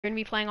We're going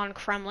to be playing on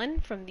Kremlin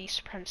from the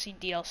Supremacy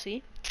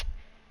DLC.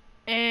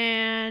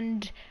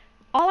 And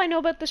all I know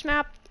about this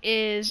map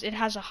is it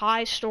has a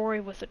high story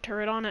with a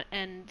turret on it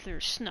and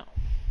there's snow.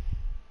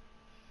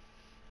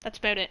 That's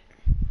about it.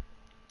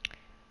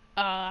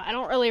 I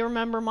don't really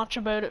remember much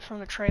about it from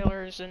the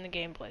trailers and the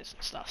gameplays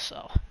and stuff,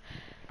 so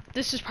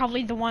this is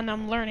probably the one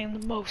I'm learning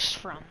the most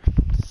from.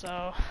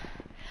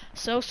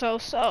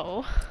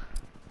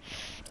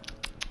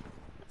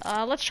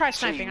 Let's try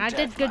sniping. I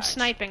did good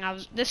sniping.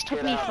 This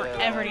took me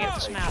forever to get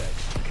this map.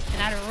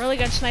 And I had a really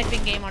good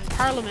sniping game on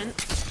Parliament,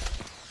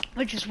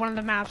 which is one of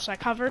the maps I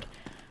covered.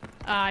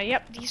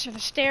 Yep, these are the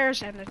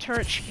stairs, and the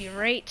turret should be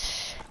right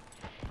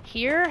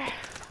here.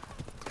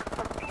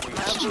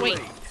 Let's just wait.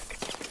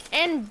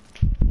 And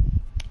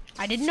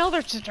I didn't know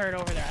there's a turret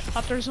over there. I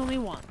thought there was only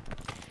one.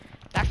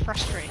 That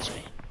frustrates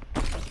me.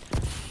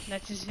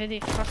 That is very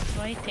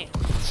frustrating.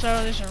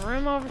 So there's a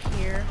room over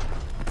here.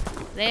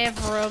 They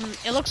have room.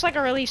 It looks like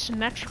a really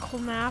symmetrical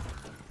map.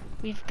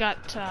 We've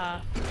got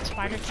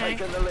spider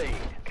tank.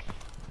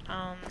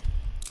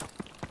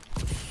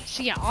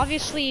 So yeah,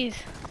 obviously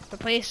the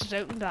place is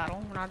open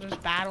battle. We're not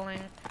just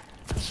battling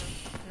because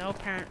of no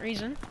apparent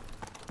reason.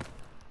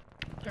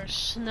 There's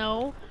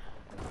snow.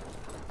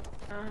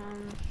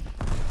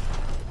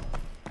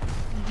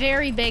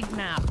 Very big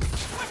map.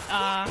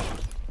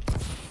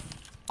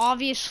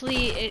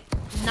 Obviously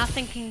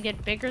nothing can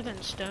get bigger than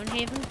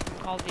Stonehaven from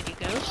Call of Duty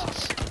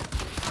Ghosts.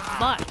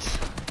 But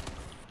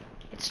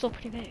it's still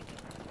pretty big.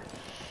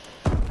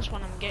 That's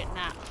what I'm getting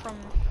at from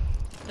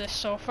this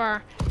so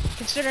far.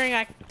 Considering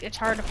it's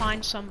hard to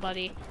find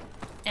somebody,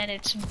 and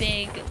it's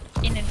big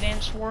in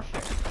Advanced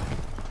Warfare.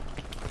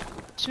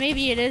 So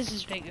maybe it is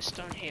as big as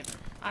Stonehaven.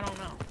 I don't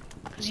know,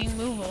 because you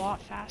move a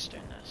lot faster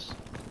in this.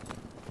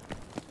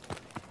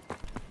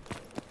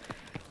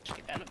 Let's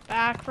get out of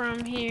back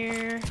room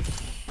here.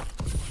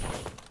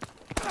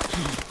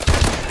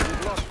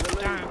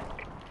 Darn.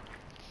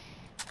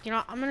 You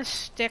know, I'm gonna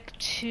stick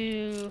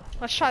to.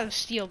 Let's try the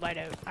steel bite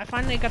out. I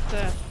finally got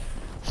the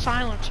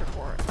silencer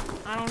for it.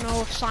 I don't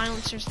know if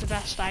silencer's the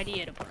best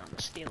idea to put on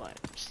the steel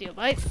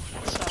bite.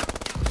 So.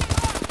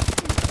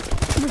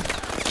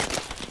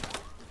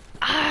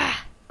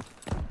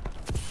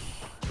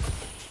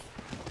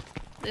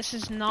 This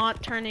is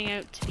not turning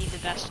out to be the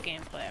best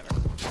gameplay ever.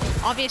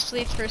 Obviously,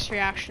 it's first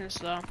reactions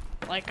though,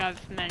 like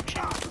I've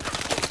mentioned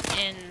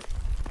in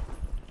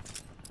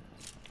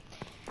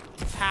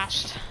the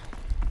past.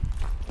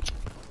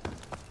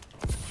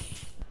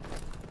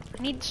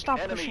 I need to stop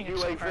pushing it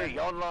so hard.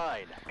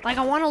 Like,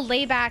 I want to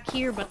lay back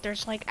here, but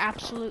there's like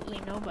absolutely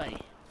nobody.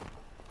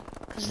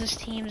 Because this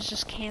team is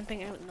just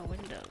camping out in the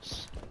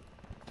windows.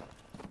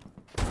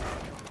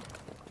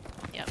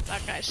 Yep,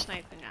 that guy's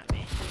sniping at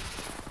me.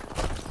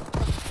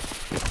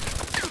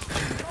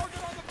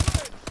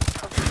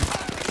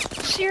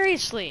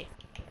 Seriously,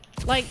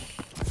 like,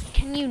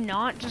 can you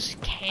not just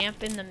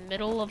camp in the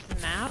middle of the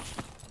map?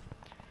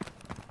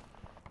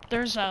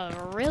 There's a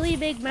really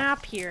big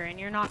map here, and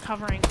you're not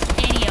covering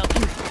any of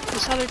it.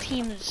 This other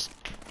team is...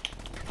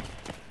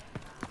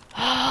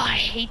 Oh, I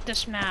hate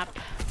this map.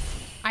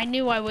 I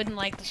knew I wouldn't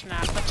like this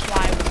map. That's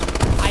why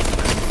I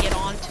couldn't get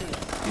onto it.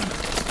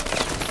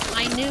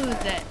 I knew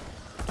that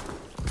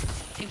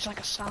it was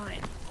like a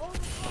sign.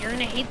 You're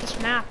gonna hate this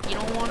map. You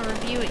don't want to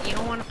review it. You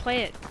don't want to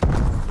play it.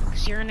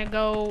 Because you're gonna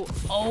go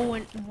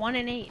 1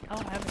 and 8. Oh,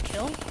 I have a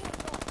kill?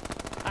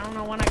 I don't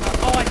know when I got...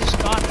 Oh, I just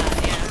got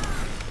that, yeah.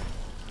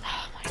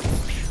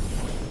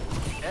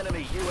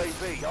 Enemy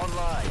UAV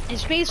online.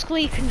 It's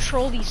basically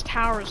control these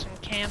towers and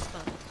camp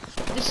them.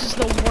 This is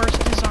the worst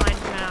designed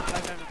map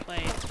I've ever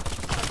played.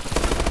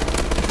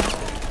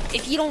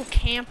 If you don't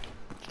camp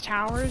the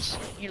towers,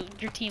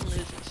 your team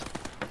loses.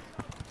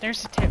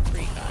 There's a tip for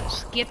you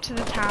guys. Get to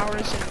the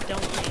towers and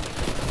don't leave.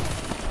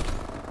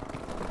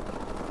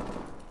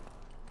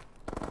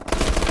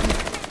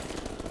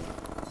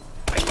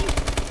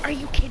 Are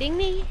you kidding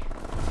me?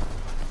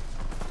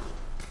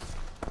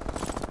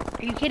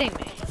 Are you kidding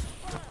me?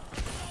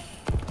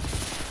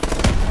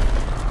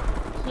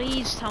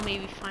 Please tell me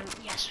we finally,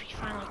 yes, we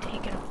finally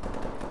taken them over.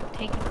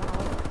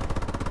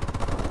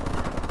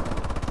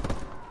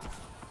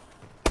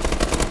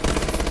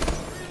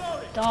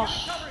 Oh,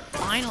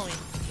 finally.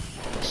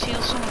 The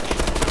seal's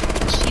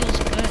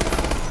good.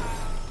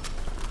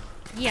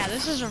 Yeah,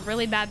 this is a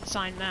really bad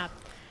design map.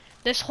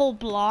 This whole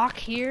block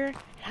here, and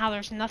how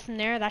there's nothing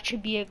there, that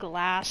should be a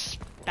glass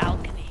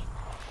balcony.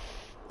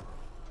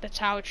 That's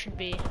how it should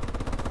be.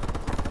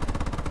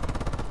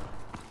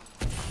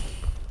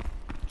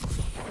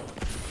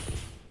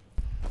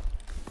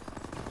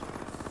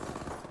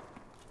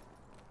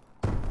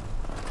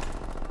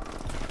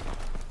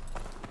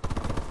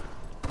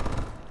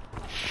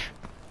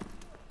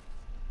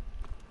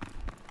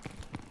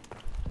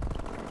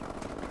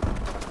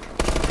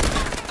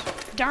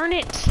 Darn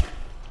it!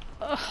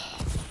 Ugh.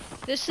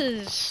 This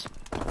is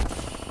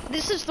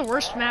the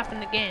worst map in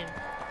the game.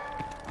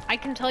 I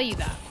can tell you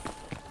that.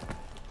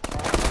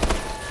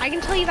 I can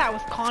tell you that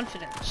with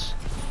confidence.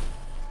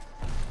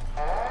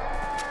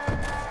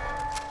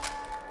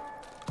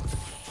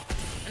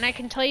 And I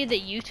can tell you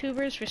that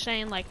YouTubers were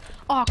saying like,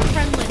 oh,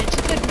 Kremlin, it's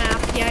a good map.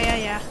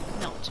 Yeah.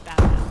 No, it's a bad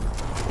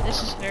map.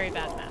 This is a very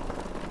bad map.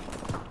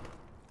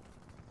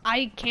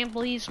 I can't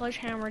believe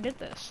Sledgehammer did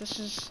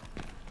this.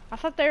 I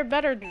thought they were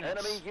better than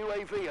this.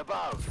 Enemy UAV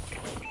above.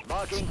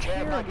 Marking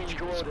care package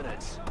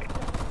coordinates.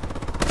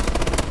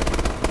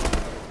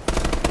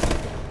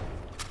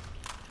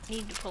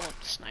 Need to pull up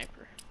the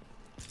sniper.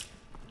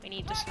 We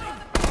need the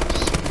sniper.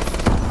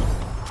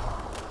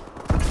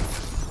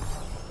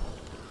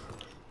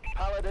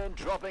 Paladin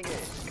dropping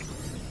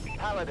in.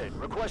 Paladin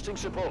requesting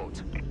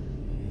support.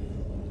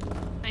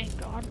 Thank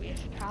God we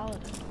have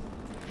Paladin.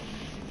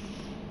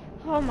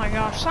 Oh my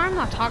gosh, sorry I'm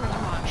not talking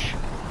too much.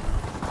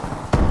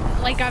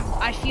 Like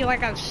I feel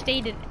like I've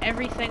stated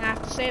everything I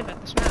have to say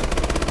about this map.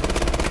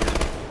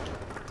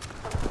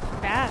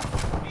 Bad.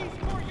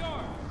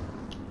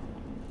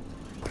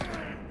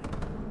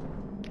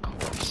 Of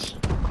course.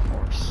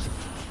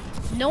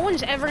 No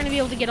one's ever gonna be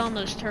able to get on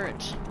those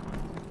turrets.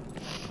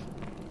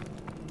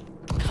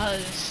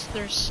 Because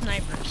there's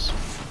snipers.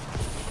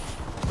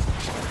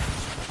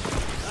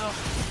 Oh.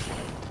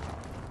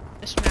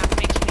 This map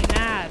makes me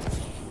mad.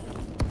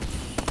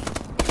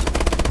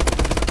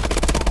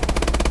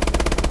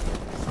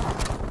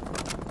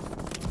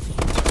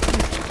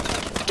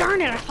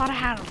 Darn it, I thought I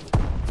had him.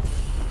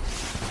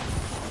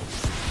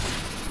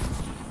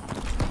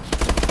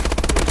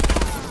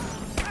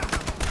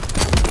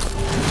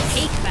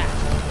 Take that.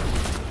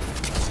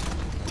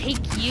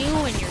 Take you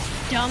and your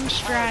dumb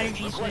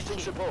strategies with you.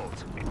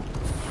 Support.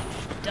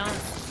 Done.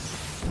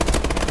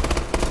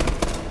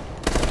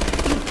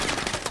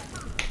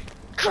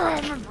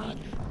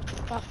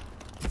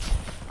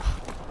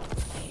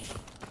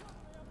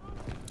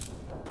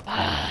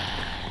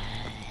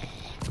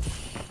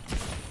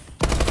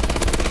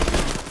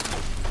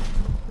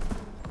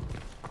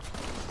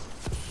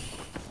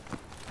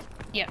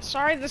 Yeah,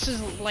 sorry this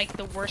is like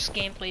the worst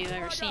gameplay you've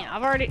ever seen.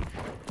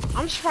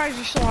 I'm surprised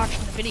you're still watching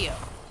the video.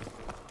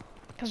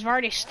 Because I've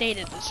already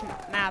stated this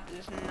map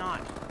is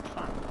not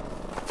fun.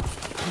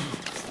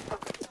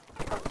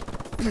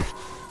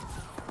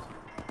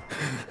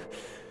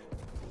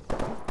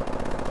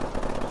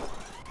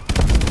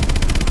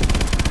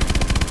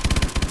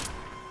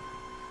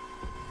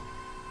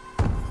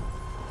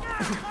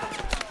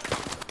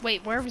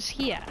 Wait, where was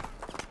he at?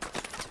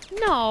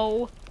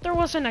 No, there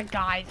wasn't a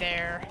guy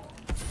there.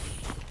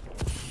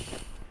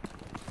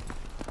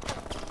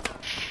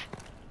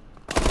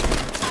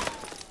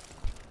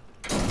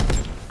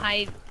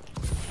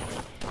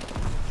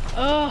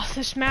 Ugh,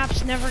 this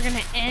map's never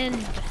gonna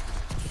end.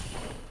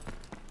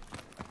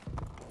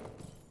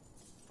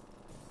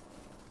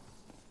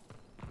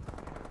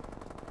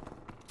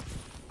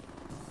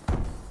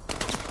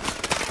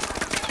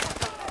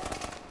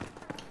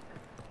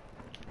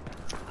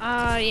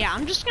 Yeah,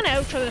 I'm just gonna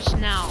outro this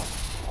now,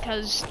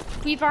 because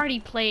we've already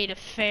played a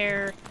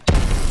fair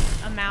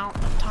amount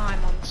of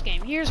time on this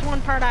game. Here's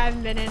one part I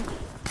haven't been in.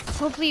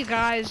 Hopefully you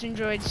guys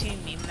enjoyed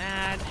seeing me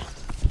mad,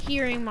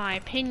 hearing my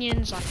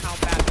opinions on how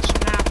bad this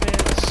map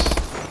is.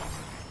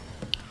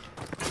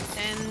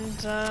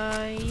 And,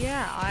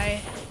 yeah,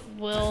 I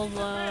will,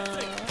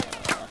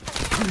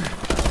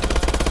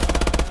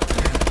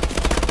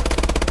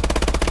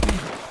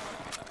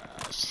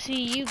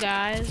 see you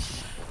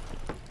guys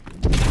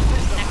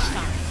next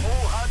time.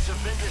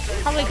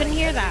 Probably couldn't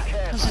hear that,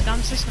 because the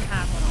dumb system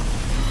happened.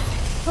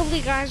 Hopefully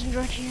you guys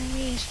enjoyed hearing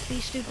me be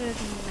stupid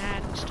and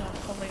mad and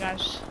stuff. Hopefully you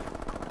guys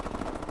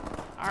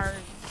are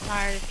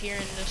tired of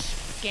hearing this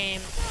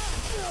game.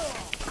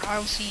 I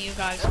will see you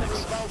guys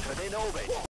next time.